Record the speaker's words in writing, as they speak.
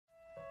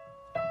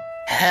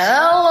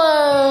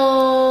Hello,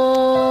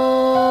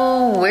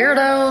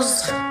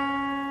 weirdos,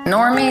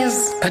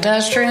 normies,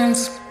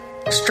 pedestrians,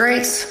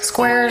 straights,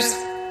 squares,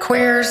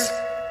 queers,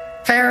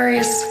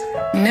 fairies,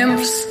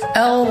 nymphs,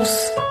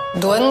 elves,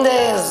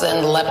 duendes,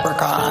 and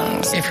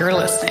leprechauns. If you're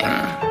listening,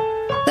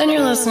 then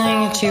you're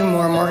listening to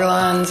More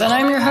Morgellons, and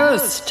I'm your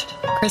host,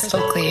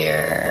 Crystal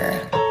Clear.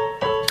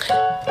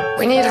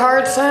 We need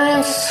hard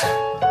science.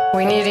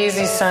 We need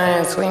easy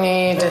science. We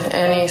need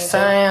any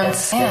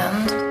science.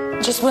 And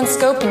just went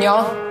scoping,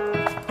 y'all,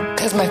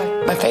 because my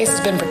face has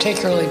been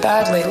particularly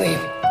bad lately,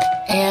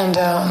 and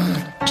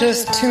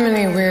just too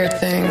many weird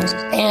things.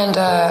 And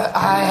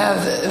I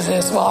have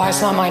this, well, it's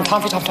not mine,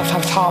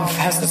 Tomf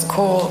has this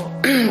cool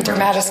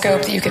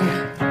dermatoscope that you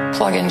can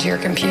plug into your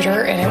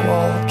computer, and it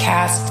will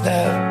cast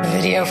the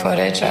video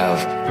footage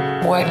of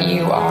what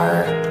you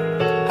are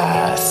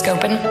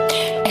scoping.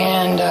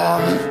 And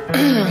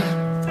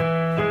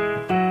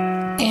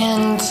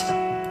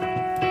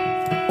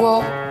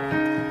well,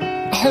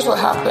 here's what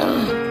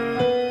happened.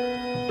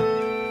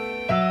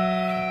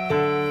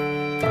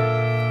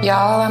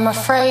 Y'all, I'm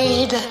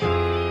afraid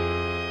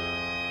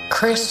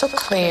Crystal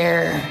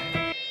Clear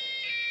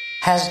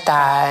has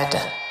died.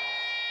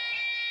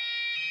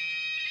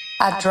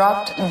 I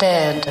dropped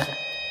dead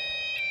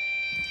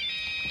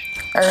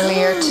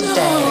earlier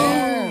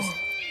today.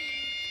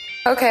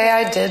 Okay,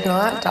 I did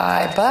not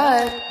die,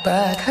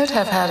 but could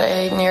have had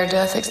a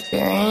near-death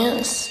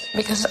experience,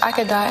 because I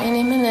could die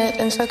any minute,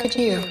 and so could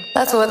you.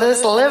 That's what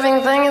this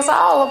living thing is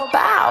all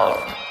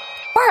about.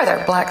 Why are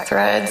there black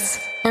threads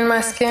in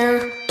my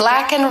skin?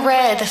 Black and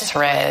red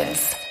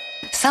threads.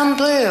 Some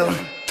blue.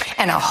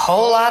 And a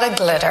whole lot of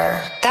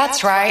glitter.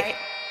 That's right.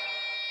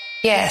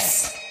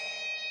 Yes.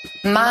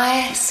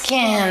 My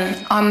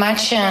skin on my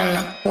chin,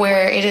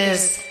 where it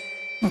is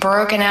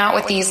broken out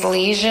with these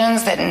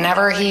lesions that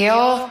never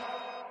heal,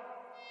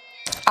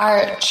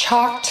 are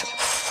chocked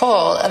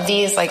full of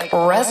these like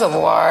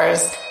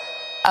reservoirs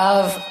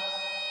of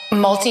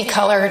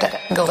multicolored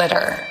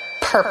glitter.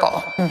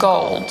 Purple,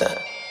 gold,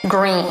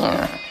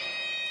 green,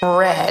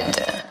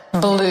 red,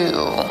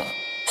 blue,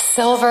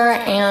 silver,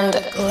 and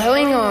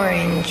glowing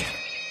orange.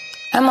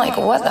 I'm like,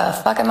 what the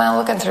fuck am I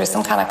looking through?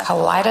 Some kind of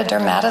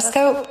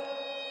kaleidodermatoscope?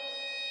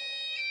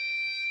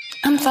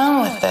 I'm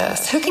done with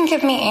this. Who can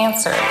give me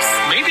answers?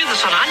 Maybe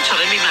there's an answer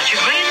in the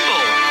magic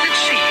rainbow. Let's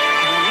see.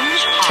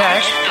 Moons,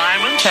 Check. hearts,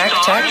 diamonds, Check,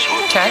 stars.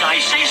 check. Did I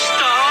say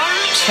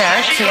stars?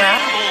 Check, Magic yeah.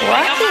 rainbow.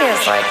 Lucky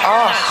is like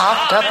all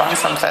hopped up on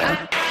something.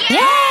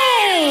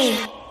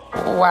 Yay!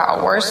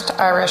 Wow, worst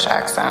Irish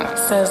accent,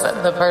 says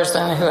the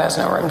person who has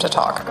no room to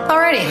talk.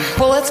 Alrighty,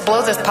 well, let's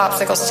blow this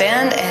popsicle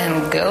stand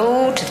and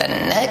go to the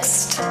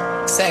next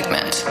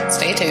segment.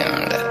 Stay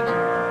tuned.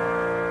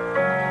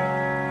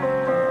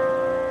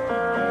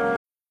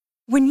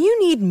 When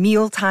you need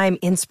mealtime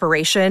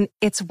inspiration,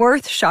 it's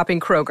worth shopping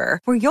Kroger,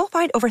 where you'll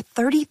find over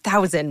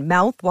 30,000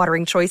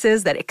 mouth-watering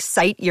choices that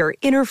excite your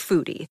inner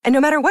foodie. And no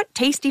matter what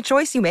tasty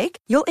choice you make,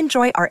 you'll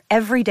enjoy our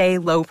everyday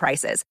low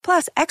prices,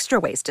 plus extra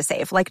ways to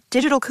save, like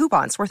digital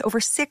coupons worth over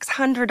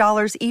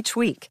 $600 each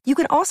week. You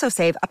can also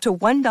save up to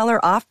 $1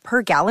 off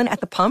per gallon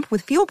at the pump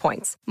with fuel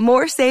points.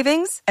 More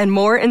savings and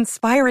more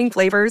inspiring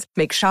flavors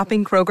make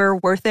shopping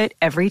Kroger worth it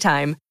every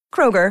time.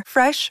 Kroger,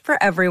 fresh for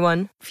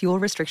everyone. Fuel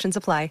restrictions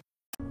apply.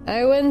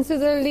 I went to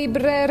the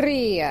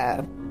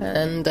libreria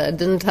and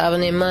didn't have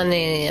any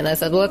money, and I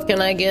said, what can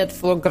I get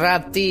for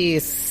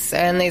gratis?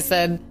 And they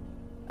said,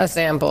 a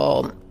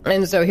sample.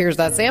 And so here's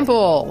that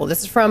sample.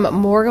 This is from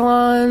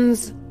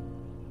Morgellons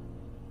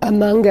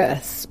Among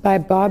Us by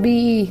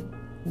Bobby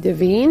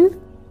Devine,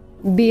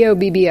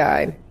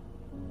 Bobbi.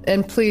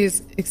 And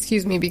please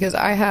excuse me because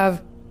I have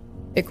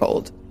a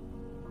cold.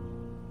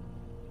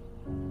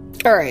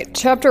 All right,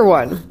 chapter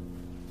 1.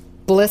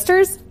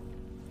 Blisters?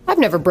 I've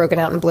never broken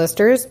out in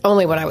blisters,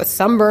 only when I was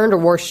sunburned or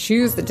wore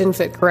shoes that didn't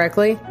fit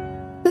correctly.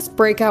 This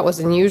breakout was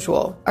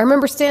unusual. I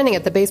remember standing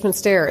at the basement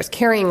stairs,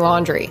 carrying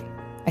laundry.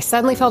 I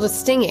suddenly felt a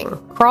stinging,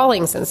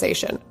 crawling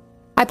sensation.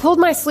 I pulled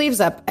my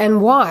sleeves up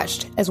and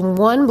watched as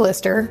one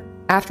blister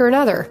after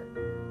another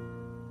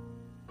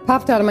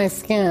popped out of my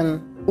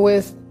skin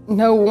with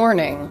no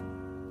warning.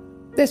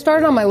 They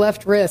started on my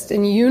left wrist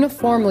and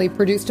uniformly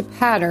produced a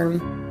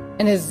pattern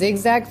in a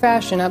zigzag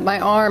fashion up my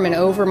arm and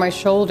over my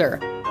shoulder.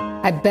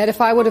 I bet if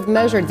I would have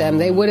measured them,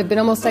 they would have been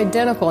almost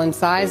identical in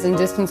size and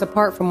distance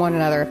apart from one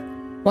another.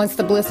 Once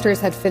the blisters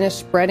had finished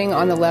spreading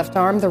on the left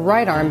arm, the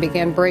right arm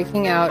began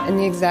breaking out in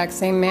the exact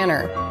same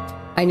manner.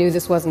 I knew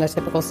this wasn't a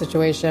typical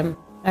situation.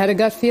 I had a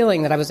gut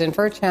feeling that I was in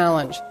for a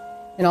challenge.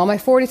 In all my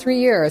 43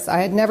 years, I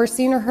had never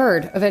seen or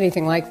heard of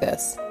anything like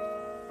this.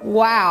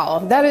 Wow,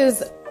 that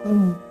is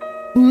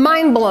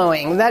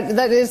mind-blowing.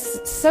 That is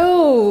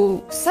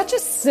such a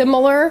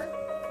similar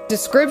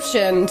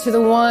description to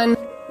the one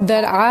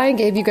that I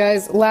gave you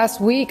guys last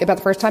week about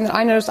the first time that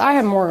I noticed I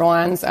had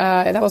Morgellons.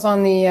 That was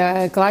on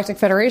the Galactic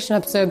Federation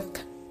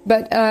episode.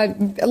 But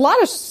a lot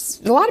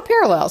of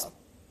parallels.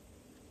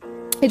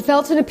 It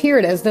felt and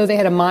appeared as though they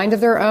had a mind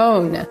of their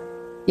own.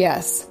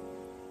 Yes.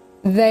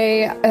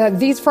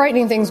 These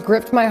frightening things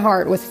gripped my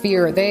heart with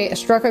fear. They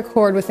struck a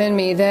chord within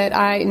me that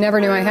I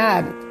never knew I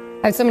had.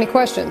 I had so many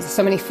questions,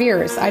 so many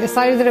fears. I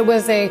decided that it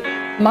was a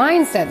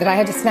mindset that I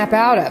had to snap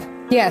out of.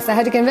 Yes, I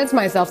had to convince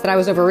myself that I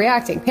was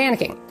overreacting,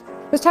 panicking.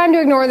 It was time to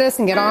ignore this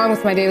and get on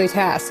with my daily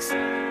tasks.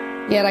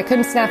 Yet I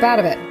couldn't snap out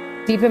of it.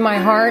 Deep in my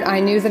heart, I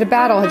knew that a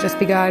battle had just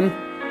begun.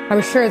 I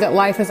was sure that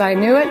life as I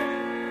knew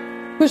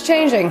it was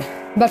changing.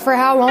 But for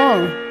how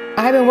long?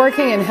 I had been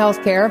working in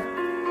healthcare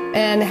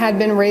and had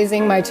been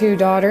raising my 2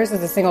 daughters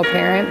as a single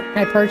parent.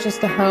 I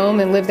purchased a home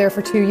and lived there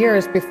for 2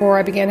 years before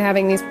I began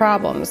having these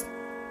problems.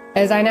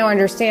 As I now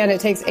understand,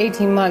 it takes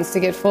 18 months to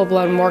get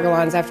full-blown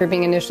Morgellons after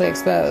being initially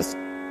exposed.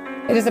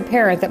 It is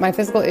apparent that my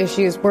physical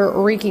issues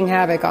were wreaking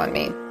havoc on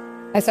me.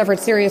 I suffered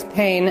serious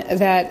pain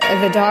that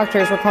the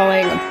doctors were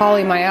calling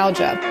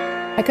polymyalgia.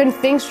 I couldn't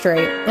think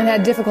straight and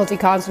had difficulty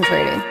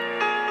concentrating.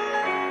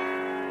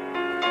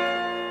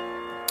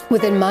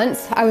 Within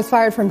months, I was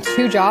fired from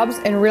 2 jobs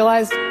and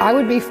realized I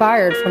would be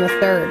fired from a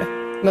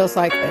 3rd, most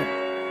likely.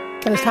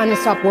 It was time to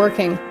stop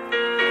working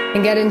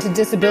and get into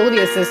disability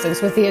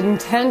assistance with the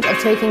intent of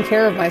taking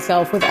care of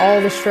myself with all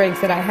the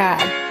strength that I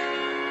had.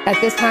 At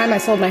this time, I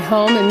sold my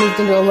home and moved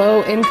into a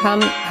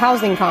low-income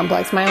housing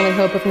complex, my only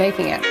hope of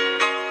making it.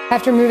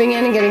 After moving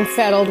in and getting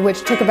settled,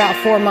 which took about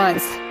 4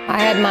 months, I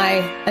had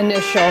my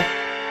initial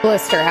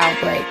blister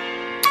outbreak.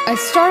 I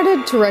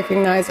started to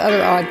recognize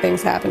other odd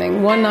things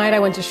happening. One night, I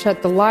went to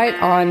shut the light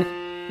on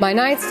my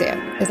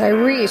nightstand. As I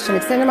reached and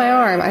extended my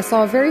arm, I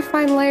saw a very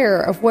fine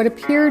layer of what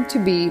appeared to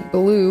be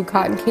blue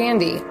cotton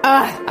candy.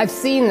 I've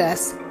seen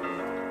this.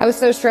 I was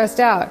so stressed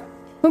out.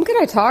 Whom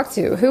could I talk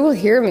to? Who will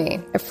hear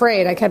me?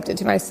 Afraid, I kept it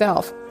to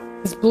myself.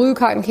 This blue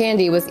cotton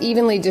candy was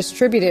evenly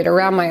distributed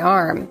around my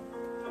arm.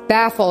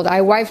 Baffled,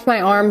 I wiped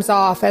my arms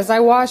off as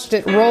I watched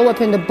it roll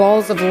up into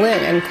balls of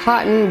lint and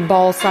cotton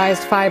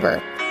ball-sized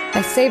fiber.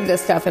 I saved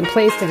this stuff and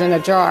placed it in a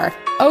jar.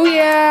 Oh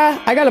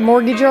yeah, I got a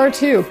Morgie jar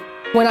too.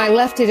 When I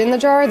left it in the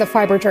jar, the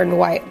fiber turned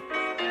white,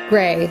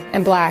 gray,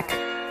 and black.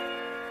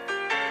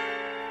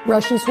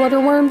 Russian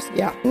sweater worms?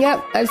 Yeah.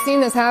 Yep, I've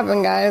seen this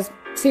happen, guys.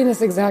 Seen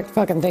this exact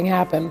fucking thing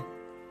happen.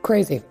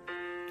 Crazy.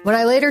 When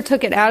I later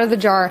took it out of the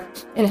jar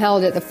and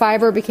held it, the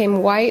fiber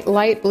became white,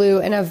 light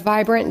blue, and a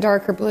vibrant,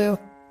 darker blue.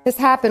 This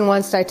happened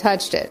once I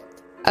touched it.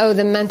 Oh,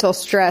 the mental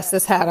stress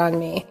this had on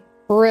me.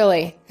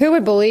 Really? Who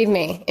would believe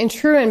me? In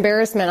true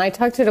embarrassment, I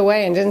tucked it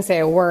away and didn't say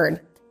a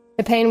word.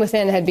 The pain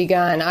within had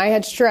begun. I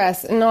had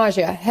stress,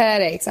 nausea,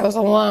 headaches. I was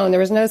alone. There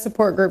was no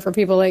support group for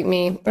people like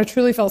me. I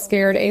truly felt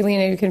scared,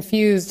 alienated,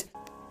 confused.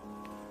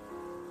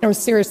 I was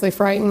seriously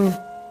frightened.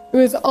 It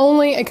was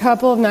only a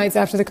couple of nights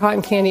after the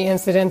cotton candy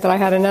incident that I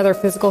had another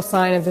physical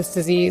sign of this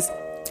disease.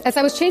 As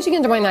I was changing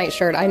into my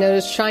nightshirt, I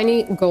noticed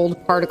shiny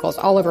gold particles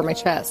all over my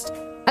chest.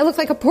 I looked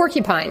like a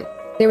porcupine.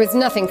 There was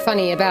nothing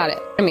funny about it.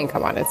 I mean,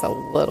 come on, it's a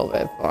little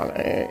bit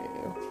funny,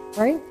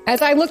 right?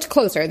 As I looked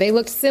closer, they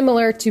looked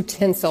similar to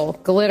tinsel,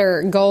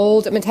 glitter,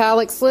 gold,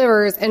 metallic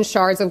slivers, and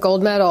shards of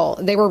gold metal.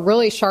 They were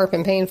really sharp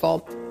and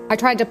painful. I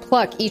tried to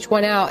pluck each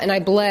one out, and I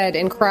bled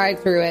and cried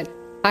through it.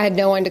 I had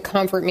no one to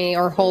comfort me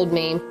or hold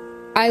me.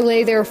 I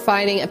lay there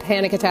fighting a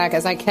panic attack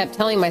as I kept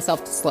telling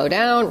myself to slow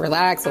down,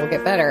 relax, it will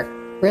get better.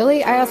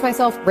 Really? I asked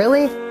myself,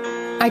 really?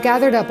 I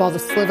gathered up all the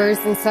slivers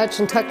and such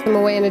and tucked them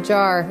away in a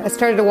jar. I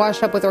started to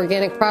wash up with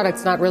organic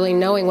products, not really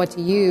knowing what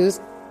to use.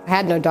 I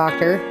had no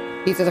doctor.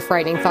 These are the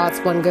frightening thoughts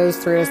one goes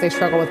through as they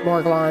struggle with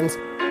Morgellons.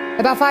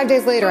 About 5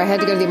 days later, I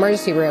had to go to the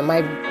emergency room.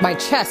 My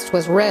chest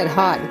was red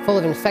hot and full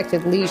of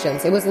infected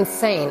lesions. It was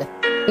insane.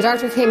 The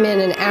doctor came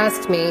in and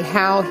asked me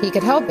how he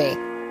could help me.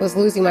 I was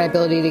losing my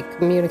ability to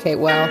communicate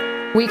well.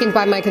 Weakened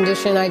by my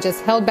condition, I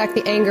just held back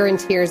the anger and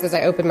tears as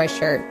I opened my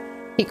shirt.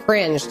 He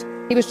cringed.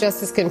 He was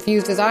just as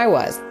confused as I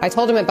was. I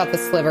told him about the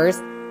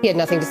slivers. He had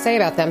nothing to say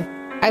about them.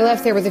 I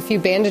left there with a few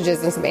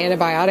bandages and some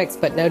antibiotics,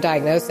 but no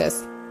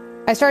diagnosis.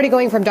 I started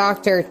going from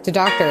doctor to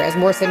doctor as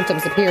more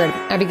symptoms appeared.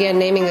 I began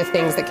naming the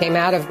things that came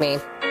out of me.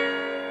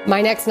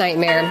 My next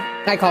nightmare,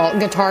 I call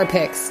guitar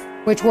picks,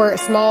 which were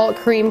small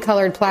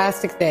cream-colored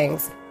plastic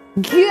things.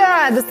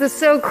 God, this is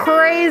so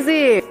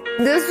crazy.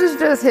 This is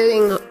just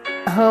hitting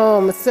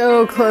home,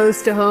 so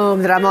close to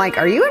home that I'm like,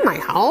 are you in my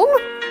home?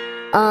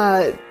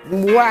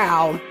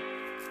 Wow.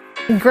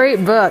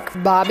 Great book,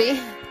 Bobby.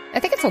 I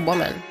think it's a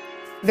woman.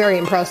 Very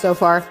impressed so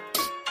far.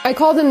 I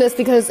called them this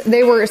because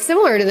they were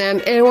similar to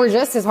them and were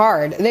just as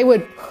hard. They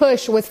would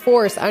push with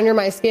force under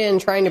my skin,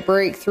 trying to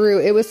break through.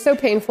 It was so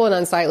painful and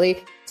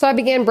unsightly. So I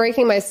began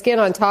breaking my skin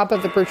on top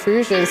of the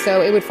protrusion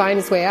so it would find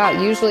its way out.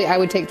 Usually I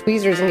would take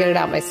tweezers and get it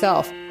out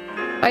myself.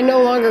 I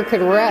no longer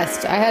could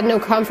rest. I had no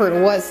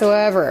comfort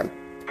whatsoever.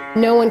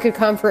 No one could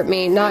comfort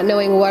me, not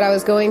knowing what I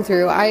was going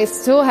through. I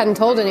still hadn't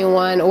told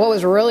anyone what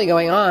was really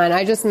going on.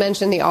 I just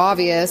mentioned the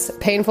obvious,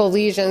 painful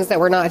lesions that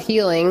were not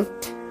healing.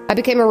 I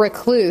became a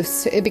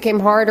recluse. It became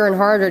harder and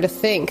harder to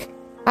think.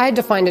 I had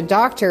to find a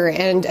doctor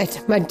and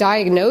my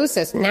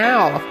diagnosis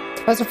now.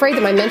 I was afraid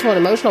that my mental and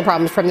emotional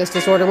problems from this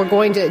disorder were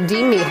going to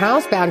deem me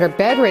housebound or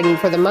bedridden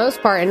for the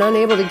most part and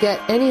unable to get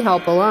any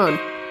help alone.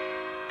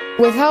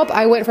 With help,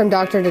 I went from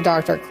doctor to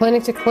doctor,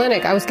 clinic to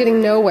clinic. I was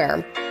getting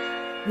nowhere.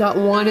 Not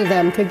one of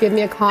them could give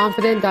me a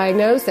confident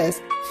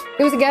diagnosis.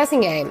 It was a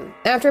guessing game.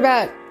 After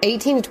about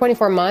 18 to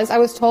 24 months, I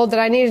was told that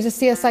I needed to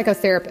see a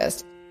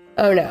psychotherapist.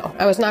 Oh no,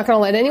 I was not going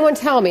to let anyone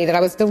tell me that I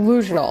was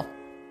delusional.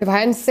 If I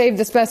hadn't saved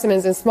the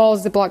specimens in small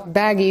Ziploc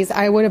baggies,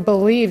 I would have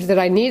believed that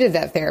I needed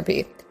that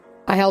therapy.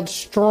 I held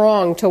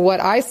strong to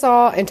what I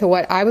saw and to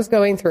what I was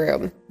going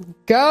through.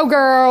 Go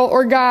girl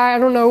or guy, I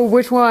don't know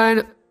which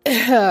one.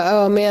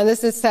 Oh man,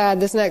 this is sad,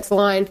 this next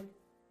line.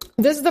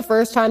 This is the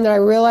first time that I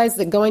realized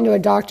that going to a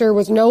doctor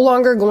was no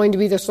longer going to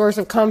be the source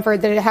of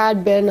comfort that it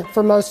had been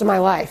for most of my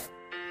life.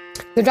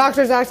 The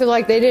doctors acted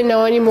like they didn't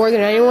know any more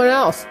than anyone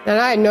else, and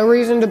I had no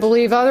reason to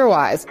believe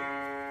otherwise.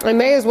 I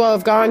may as well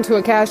have gone to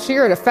a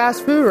cashier at a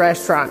fast food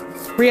restaurant.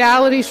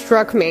 Reality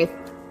struck me.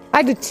 I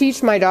had to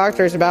teach my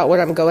doctors about what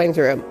I'm going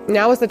through.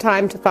 Now was the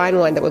time to find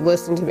one that would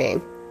listen to me.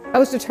 I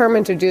was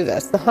determined to do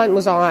this. The hunt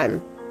was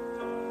on.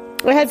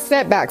 I had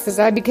setbacks as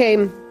I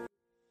became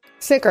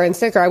sicker and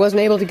sicker. I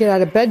wasn't able to get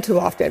out of bed too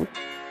often.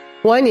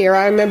 One year,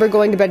 I remember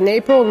going to bed in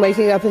April and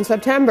waking up in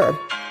September.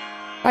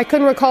 I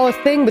couldn't recall a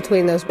thing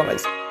between those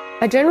months.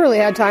 I generally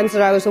had times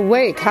that I was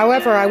awake.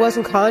 However, I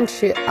wasn't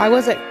conscientious,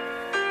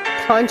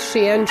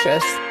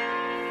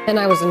 and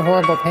I was in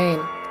horrible pain.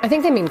 I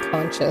think they mean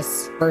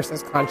conscious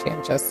versus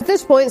conscientious. At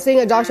this point, seeing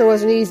a doctor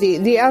wasn't easy.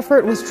 The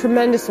effort was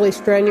tremendously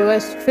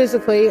strenuous,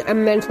 physically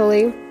and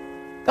mentally.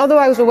 Although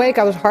I was awake,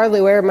 I was hardly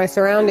aware of my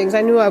surroundings.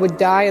 I knew I would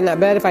die in that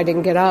bed if I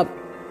didn't get up.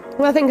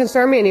 Nothing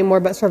concerned me anymore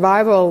but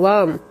survival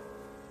alone.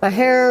 My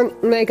hair,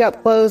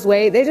 makeup, clothes,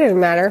 weight, they didn't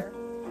matter.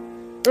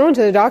 I went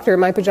to the doctor in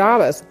my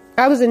pajamas.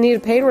 I was in need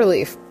of pain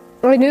relief.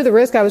 I knew the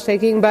risk I was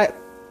taking, but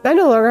I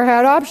no longer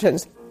had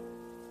options.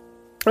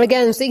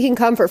 Again, seeking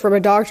comfort from a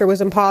doctor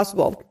was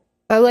impossible.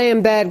 I lay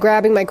in bed,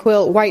 grabbing my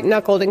quilt,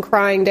 white-knuckled and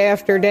crying day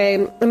after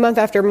day, month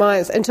after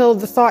month, until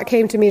the thought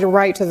came to me to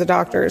write to the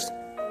doctors.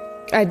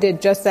 I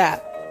did just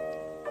that.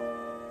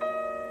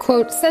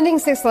 Quote, sending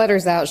 6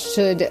 letters out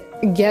should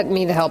get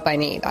me the help I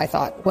need, I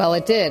thought. Well,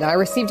 it did. I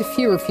received a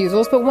few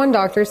refusals, but one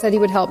doctor said he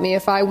would help me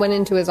if I went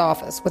into his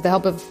office. With the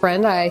help of a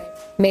friend, I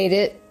made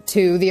it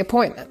to the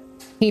appointment.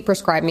 He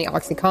prescribed me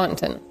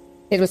OxyContin.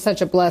 It was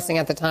such a blessing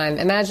at the time.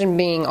 Imagine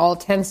being all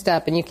tensed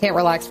up and you can't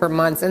relax for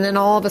months, and then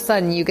all of a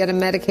sudden you get a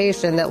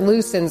medication that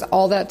loosens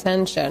all that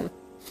tension.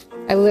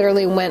 I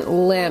literally went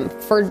limp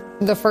for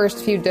the first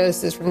few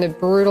doses from the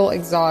brutal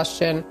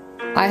exhaustion.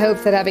 I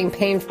hoped that having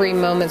pain-free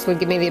moments would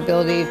give me the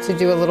ability to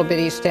do a little bit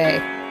each day.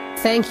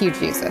 Thank you,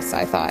 Jesus,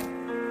 I thought.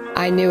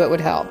 I knew it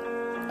would help.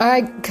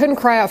 I couldn't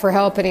cry out for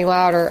help any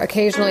louder.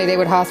 Occasionally they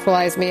would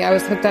hospitalize me. I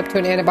was hooked up to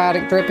an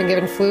antibiotic drip and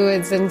given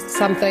fluids and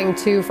something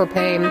too for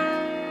pain.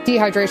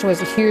 Dehydration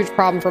was a huge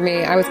problem for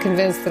me. I was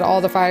convinced that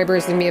all the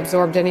fibers in me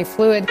absorbed any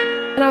fluid,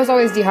 and I was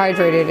always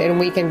dehydrated and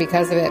weakened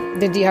because of it.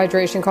 The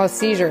dehydration caused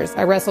seizures.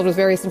 I wrestled with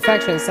various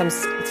infections,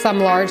 some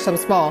large, some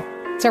small.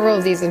 Several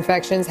of these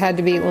infections had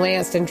to be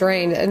lanced and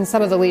drained, and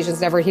some of the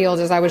lesions never healed,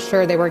 as I was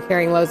sure they were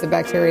carrying loads of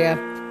bacteria.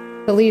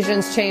 The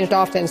lesions changed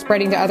often,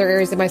 spreading to other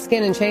areas of my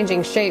skin and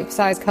changing shape,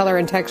 size, color,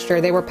 and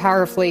texture. They were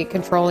powerfully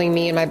controlling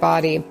me and my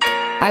body.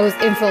 I was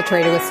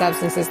infiltrated with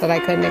substances that I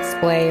couldn't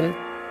explain.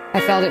 I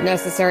felt it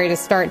necessary to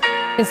start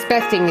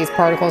inspecting these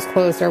particles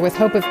closer with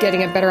hope of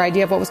getting a better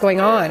idea of what was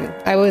going on.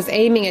 I was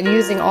aiming at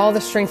using all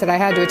the strength that I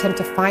had to attempt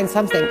to find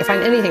something, to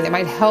find anything that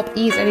might help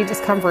ease any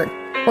discomfort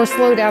or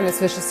slow down this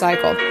vicious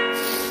cycle.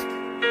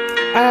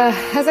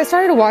 As I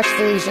started to watch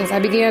the lesions, I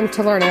began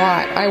to learn a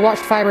lot. I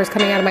watched fibers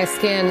coming out of my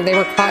skin. They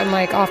were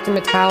cotton-like, often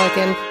metallic,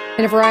 and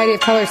in a variety of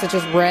colors such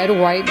as red,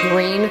 white,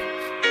 green,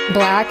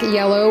 black,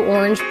 yellow,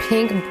 orange,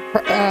 pink,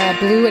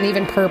 blue, and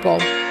even purple.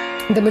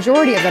 The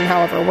majority of them,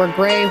 however, were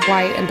gray,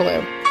 white, and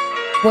blue.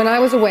 When I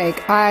was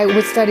awake, I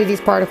would study these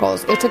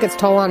particles. It took its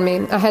toll on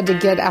me. I had to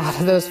get out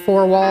of those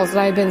 4 walls that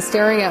I had been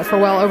staring at for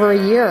well over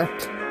a year.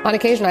 On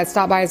occasion, I'd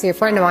stop by and see a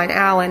friend of mine,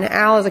 Alan.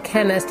 Al is a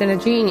chemist and a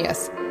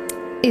genius.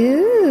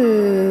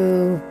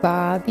 Ooh,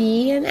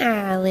 Bobby and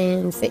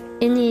Alan sitting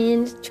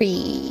in the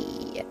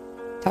tree,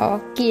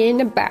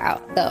 talking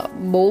about the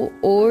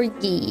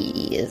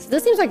Morgies.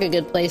 This seems like a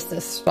good place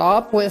to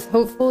stop with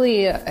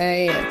hopefully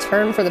a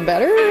turn for the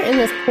better in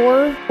this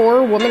poor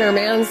woman or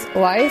man's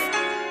life.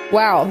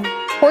 Wow,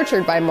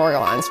 tortured by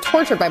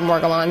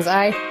Morgellons.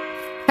 I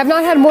have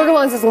not had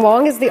Morgellons as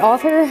long as the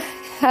author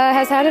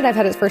has had it. I've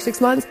had it for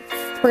 6 months.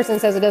 This person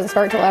says it doesn't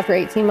start until after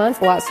 18 months.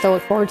 A lot to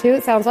look forward to,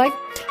 it sounds like.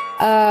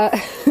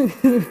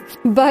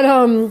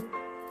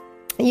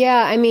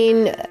 Yeah, I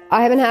mean,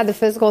 I haven't had the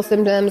physical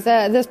symptoms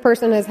that this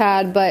person has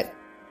had, but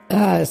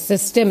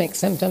systemic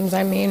symptoms,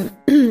 I mean,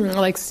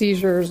 like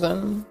seizures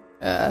and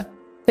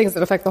things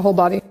that affect the whole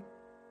body.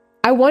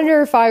 I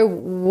wonder if I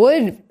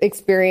would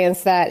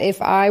experience that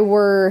if I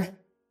were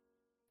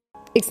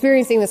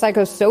experiencing the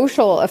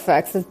psychosocial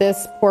effects that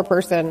this poor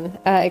person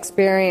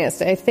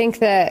experienced. I think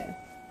that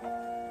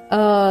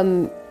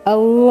a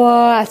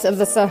lot of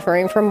the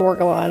suffering from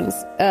Morgellons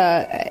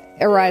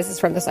arises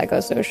from the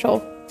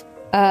psychosocial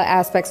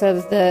aspects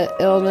of the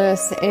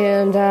illness,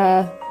 and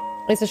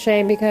it's a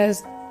shame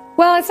because,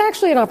 well, it's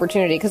actually an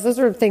opportunity because those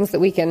are things that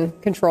we can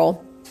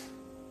control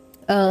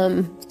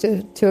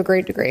to a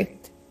great degree.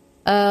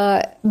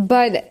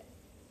 But,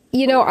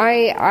 you know,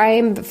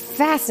 I'm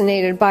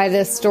fascinated by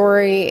this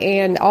story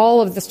and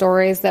all of the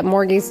stories that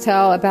Morgies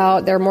tell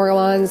about their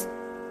Morgellons.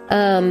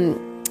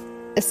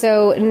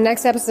 So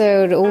next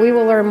episode, we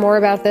will learn more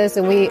about this,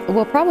 and we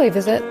will probably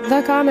visit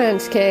the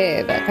comment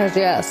cave, because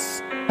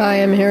yes, I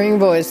am hearing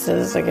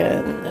voices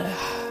again.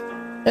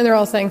 And they're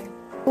all saying,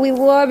 "We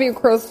love you,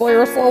 Crystal.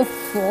 You're so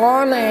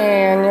funny,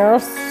 and you're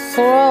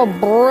so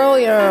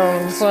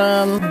brilliant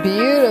and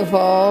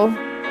beautiful.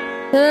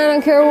 And I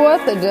don't care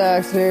what the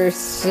doctors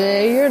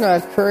say, you're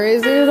not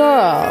crazy at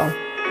all."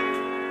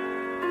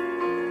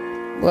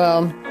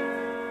 Well,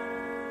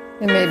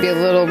 it may be a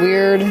little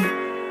weird.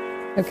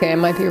 Okay, it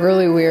might be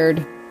really weird.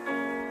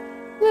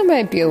 It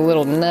might be a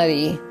little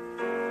nutty.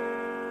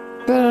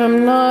 But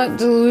I'm not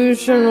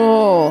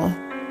delusional.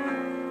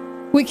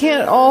 We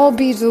can't all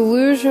be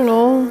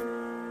delusional.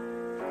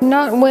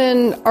 Not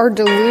when our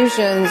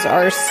delusions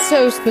are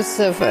so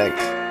specific.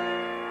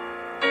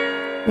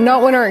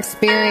 Not when our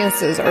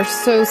experiences are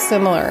so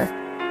similar.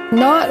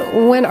 Not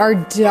when our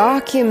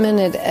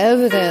documented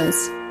evidence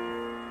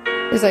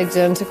is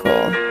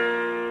identical.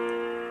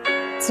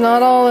 It's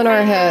not all in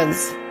our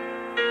heads.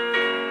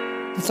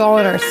 It's all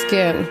in our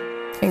skin.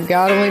 And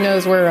God only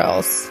knows where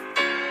else.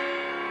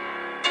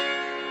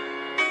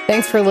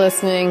 Thanks for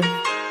listening.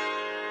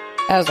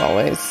 As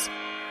always,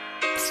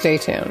 stay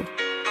tuned.